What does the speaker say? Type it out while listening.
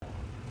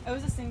It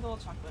was a single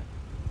chocolate.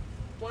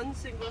 One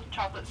single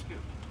chocolate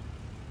scoop.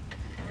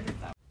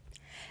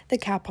 The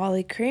Cal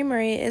Poly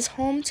Creamery is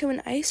home to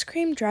an ice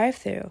cream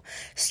drive-thru.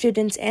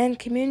 Students and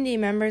community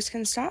members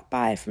can stop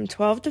by from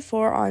 12 to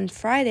 4 on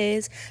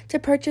Fridays to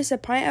purchase a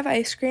pint of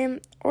ice cream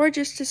or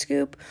just a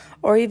scoop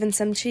or even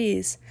some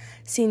cheese.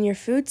 Senior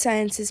food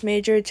sciences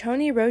major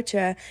Tony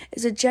Rocha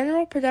is a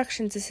general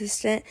productions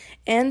assistant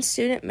and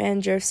student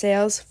manager of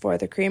sales for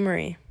the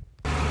creamery.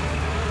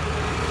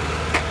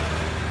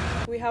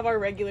 We have our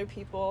regular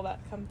people that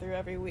come through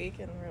every week,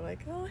 and we're like,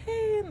 oh,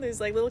 hey, and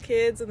there's like little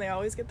kids, and they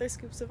always get their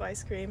scoops of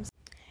ice cream.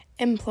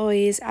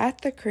 Employees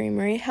at the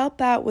creamery help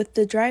out with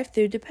the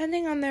drive-thru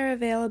depending on their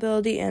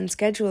availability and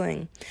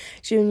scheduling.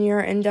 Junior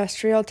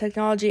industrial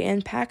technology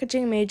and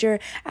packaging major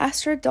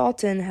Astrid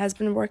Dalton has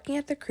been working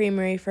at the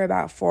creamery for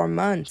about 4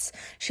 months.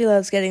 She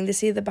loves getting to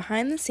see the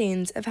behind the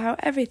scenes of how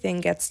everything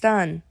gets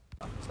done.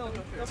 So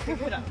go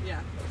pick it up.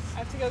 Yeah. I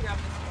have to go grab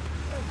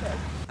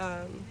this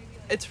one. Okay.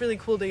 It's really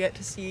cool to get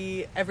to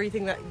see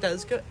everything that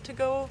does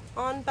go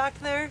on back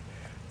there,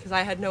 because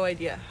I had no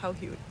idea how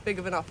big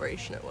of an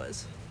operation it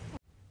was.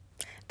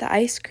 The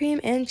ice cream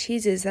and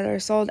cheeses that are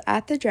sold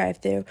at the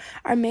drive-thru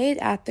are made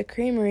at the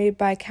creamery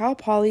by Cal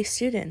Poly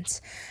students.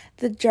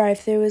 The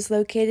drive-thru is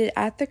located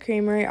at the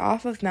creamery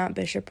off of Mount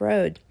Bishop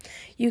Road.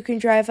 You can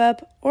drive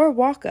up or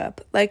walk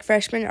up, like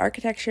freshman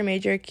architecture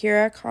major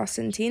Kira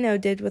Costantino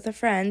did with a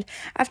friend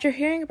after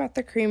hearing about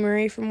the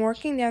creamery from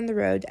working down the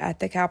road at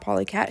the Cal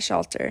Poly Cat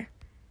Shelter.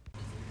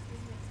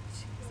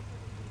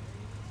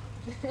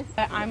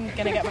 I'm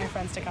going to get my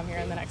friends to come here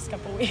in the next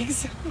couple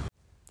weeks.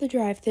 The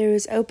drive-thru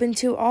is open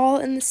to all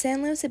in the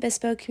San Luis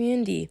Obispo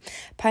community.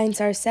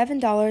 Pints are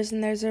 $7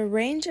 and there's a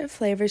range of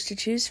flavors to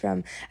choose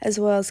from, as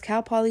well as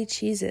Cal Poly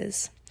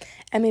cheeses.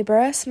 Emmy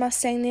Burris,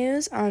 Mustang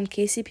News on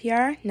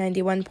KCPR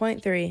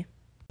 91.3.